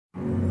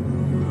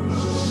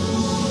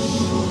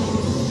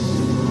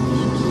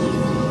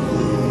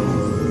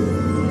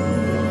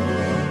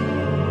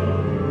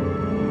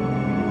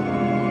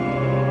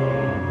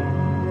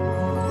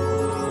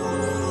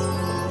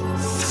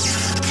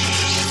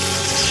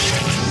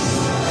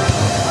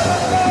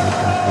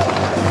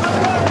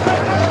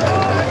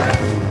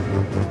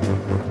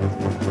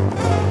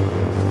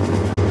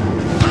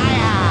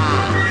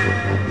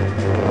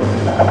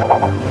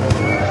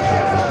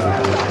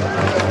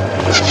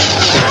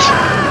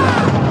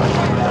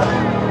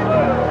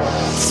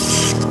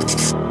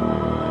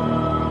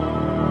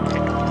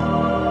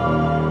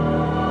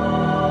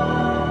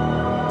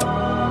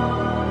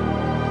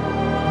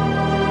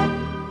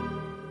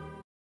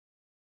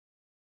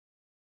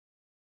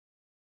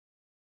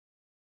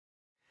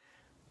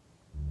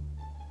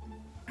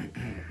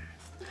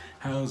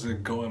How's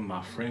it going,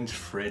 my friends?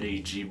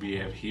 Freddy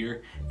GBF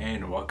here,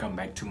 and welcome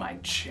back to my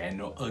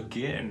channel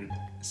again.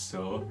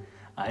 So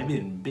I've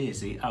been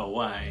busy a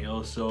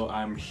while, so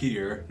I'm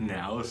here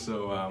now.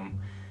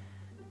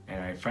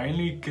 And I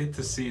finally get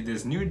to see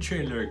this new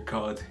trailer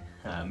called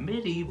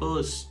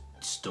Medieval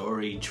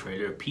Story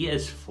Trailer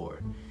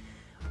PS4.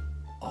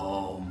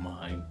 Oh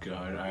my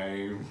god,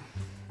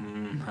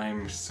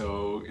 I'm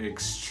so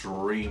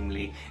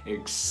extremely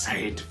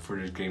excited for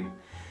this game.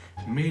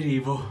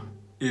 Medieval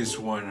is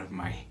one of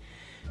my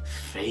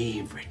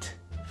favorite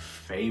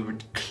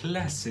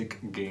classic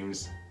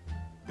games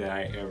that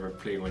I ever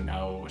played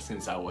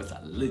since I was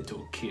a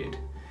little kid.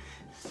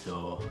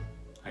 So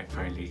I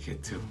finally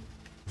get to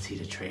see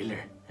the trailer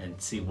and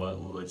see what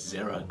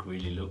Xerac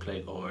really look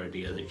like, or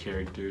the other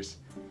characters.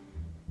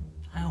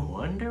 I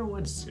wonder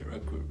what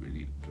Xerac would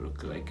really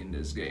look like in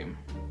this game.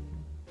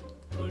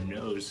 Who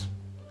knows?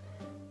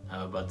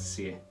 I'm about to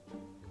see it.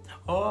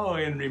 Oh,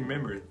 and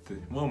remember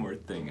one more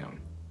thing.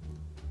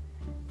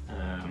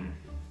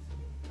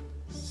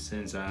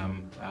 Since I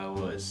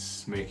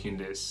was making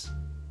this,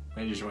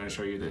 I just want to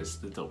show you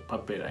this little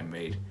puppet I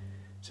made.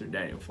 Sir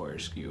Daniel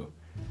Fortescue.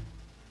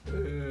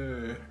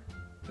 The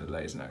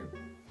light's not.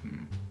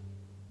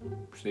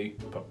 See,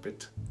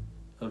 puppet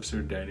of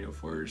Sir Daniel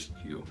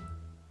Fortescue.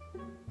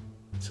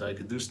 So I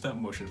could do stop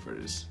motion for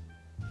this.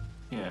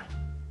 Yeah.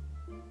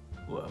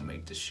 Well, I'll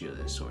make the shield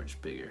and swords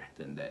bigger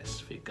than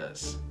this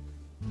because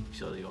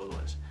show the old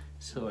ones.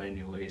 So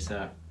anyways,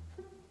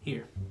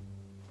 here.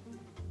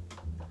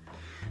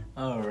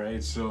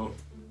 Alright, so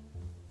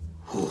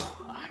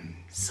I'm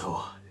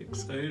so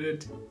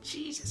excited.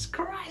 Jesus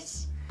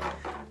Christ.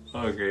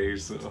 Okay,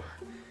 so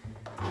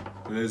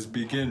let's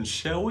begin,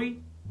 shall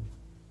we?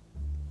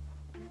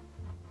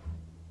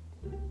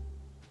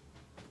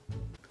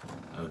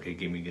 Okay,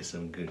 give me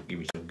some good.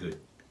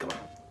 Come on.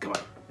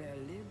 There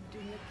lived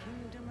in the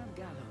kingdom of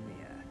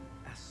Gallowmere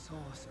a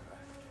sorcerer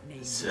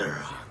named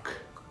Xerac,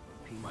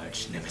 my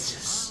arch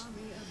nemesis.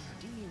 army of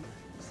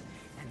demons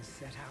and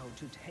set out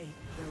to take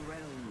the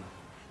realm.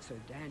 So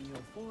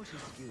Daniel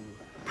Fortescue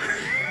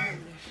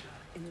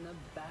in the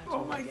battle.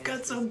 Oh my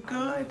god, so against this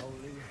good.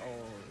 unholy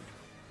horde.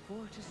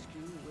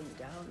 Fortescue went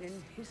down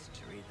in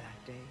history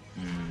that day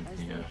as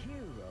yeah. the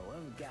hero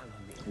of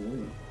Gallowmere.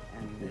 Ooh.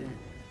 And then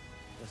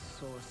the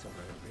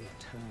sorcerer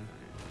returned.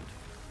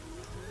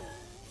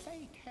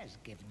 Fate has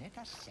given it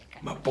a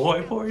second. My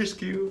boy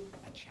Fortescue.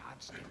 A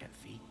chance to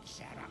defeat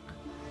Xerac.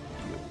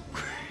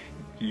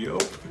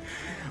 Yup.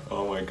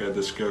 Oh my god,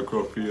 the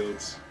Scarecrow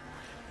Fields.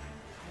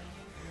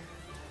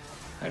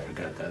 I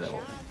forgot that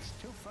one. Chance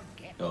to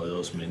forget Oh,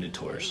 those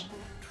Minotaurs.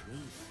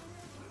 truth.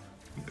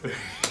 Up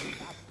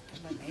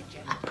to the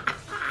legend.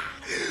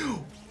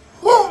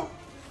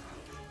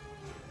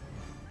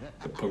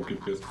 The pumpkin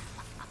fist.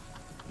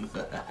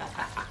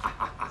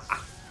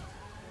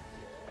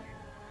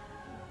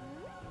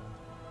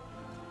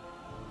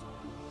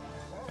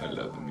 I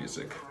love the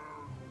music.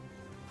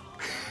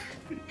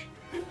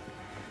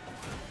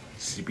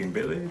 Sleeping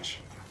Village.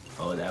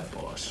 Oh, that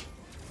boss.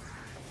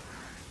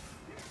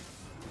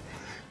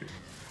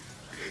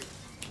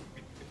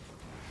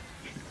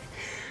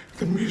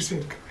 The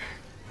music.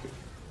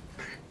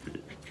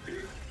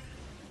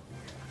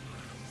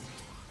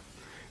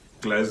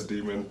 Glass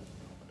Demon.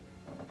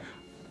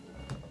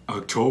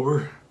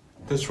 October?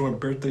 That's when my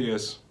birthday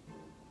is.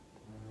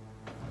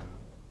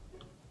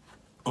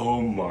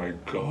 Oh my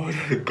god,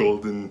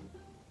 golden.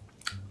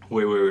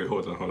 Wait,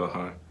 hold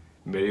on.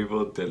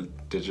 Medieval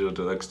Digital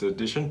Deluxe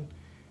Edition?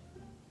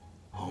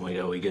 Oh my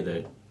god, we get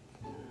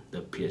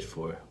the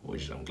PS4,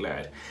 which I'm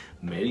glad.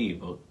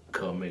 Medieval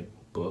comic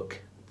book,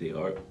 the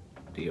art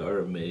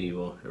of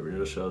Medieval,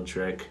 original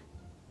soundtrack,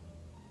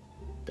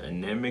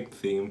 dynamic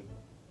theme,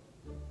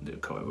 the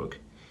comic book,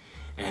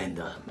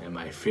 and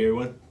my favorite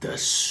one, the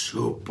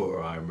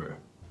super armor.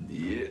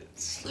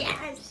 Yes.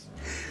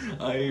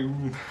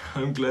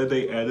 I'm glad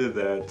they added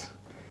that.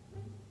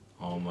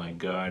 Oh my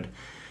god,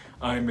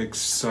 I'm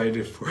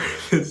excited for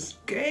this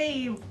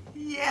game.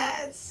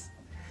 Yes.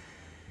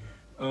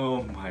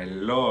 Oh my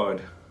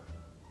lord.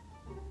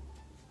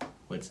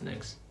 What's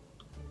next?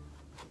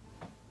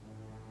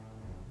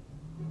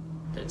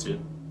 That's it?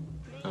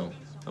 Oh,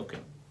 okay.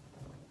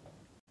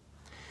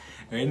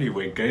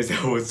 Anyway, guys,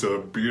 that was a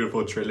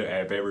beautiful trailer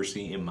I've ever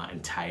seen in my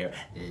entire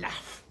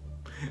life.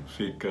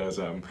 Because,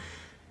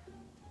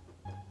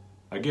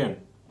 again,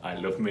 I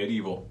love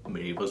Medieval.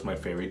 Medieval is my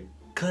favorite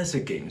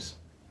classic games.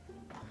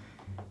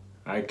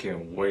 I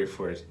can't wait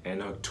for it.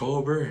 And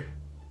October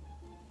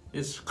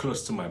is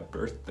close to my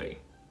birthday.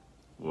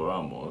 We're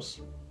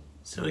almost.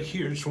 So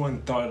here's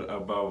one thought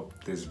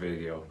about this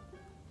video.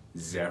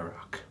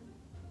 Xerac.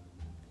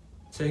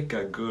 Take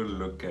a good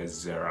look at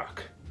Xerac.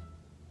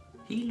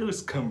 He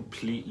looks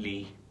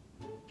completely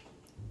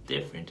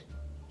different.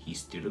 He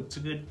still looks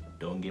good,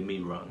 don't get me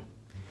wrong.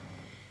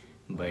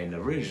 But in the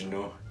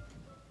original,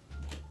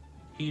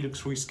 he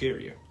looks way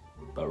scarier.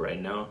 But right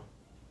now,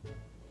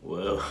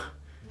 well,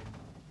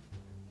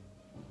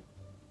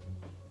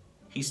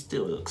 he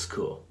still looks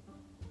cool.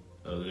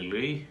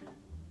 Ugly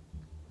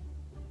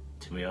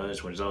to To be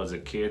honest, when I was a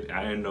kid,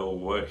 I didn't know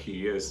what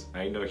he is.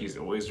 I know he's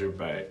a wizard,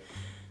 but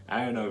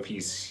I don't know if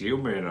he's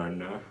human or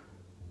not.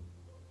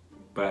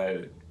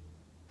 But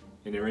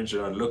in the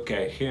original, look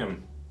at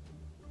him.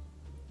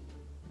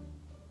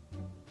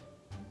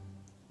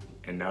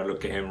 And now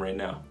look at him right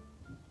now.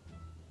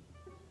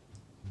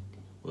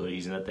 Well,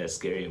 he's not that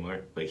scary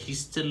anymore, but he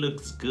still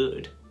looks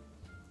good.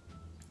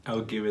 I'll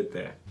give it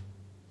that.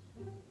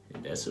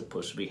 And that's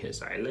supposed to be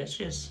his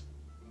eyelashes?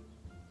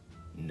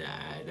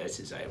 Nah, that's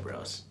his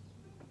eyebrows.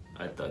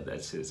 I thought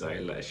that's his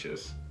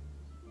eyelashes.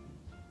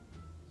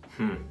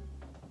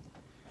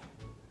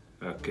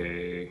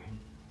 Okay,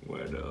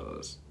 what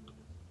else?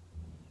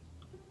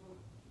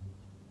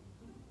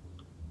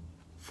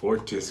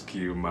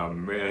 Fortescue, my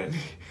man.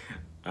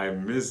 I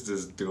miss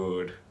this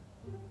dude.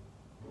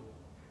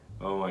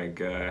 Oh my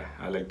god,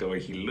 I like the way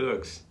he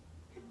looks.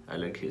 I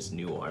like his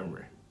new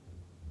armor.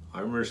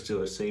 Armor's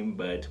still the same,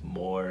 but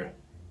more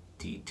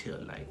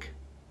detail-like.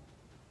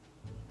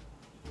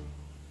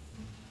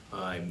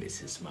 Oh, I miss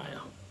his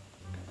smile.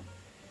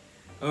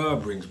 Oh,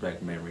 brings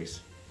back memories.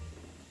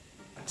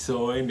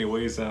 So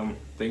anyways,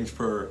 thanks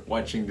for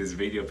watching this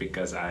video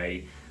because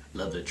I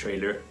love the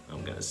trailer.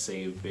 I'm gonna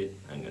save it.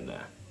 I'm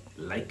gonna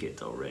like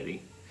it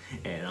already.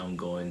 And I'm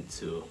going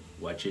to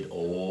watch it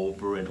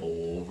over and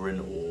over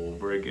and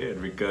over again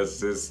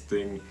because this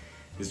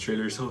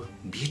trailer is so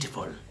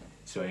beautiful.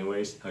 So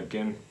anyways,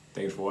 again,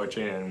 thanks for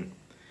watching and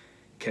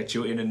catch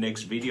you in the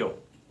next video.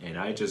 And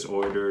I just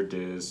ordered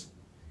this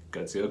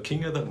Godzilla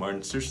King of the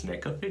Monsters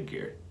NECA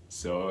figure.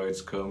 So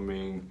it's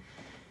coming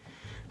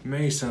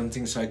May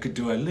something, so I could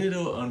do a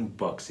little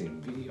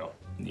unboxing video.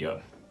 Yeah.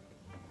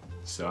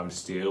 So I'm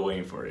still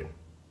waiting for it.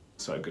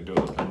 So I could do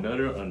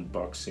another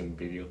unboxing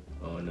video.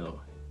 Oh no,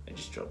 I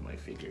just dropped my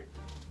figure.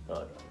 Oh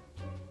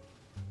no.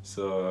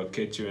 So I'll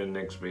catch you in the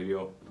next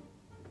video.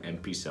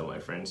 And peace out, my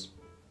friends.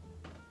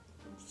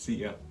 See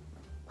ya.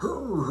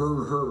 Her,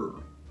 her, her.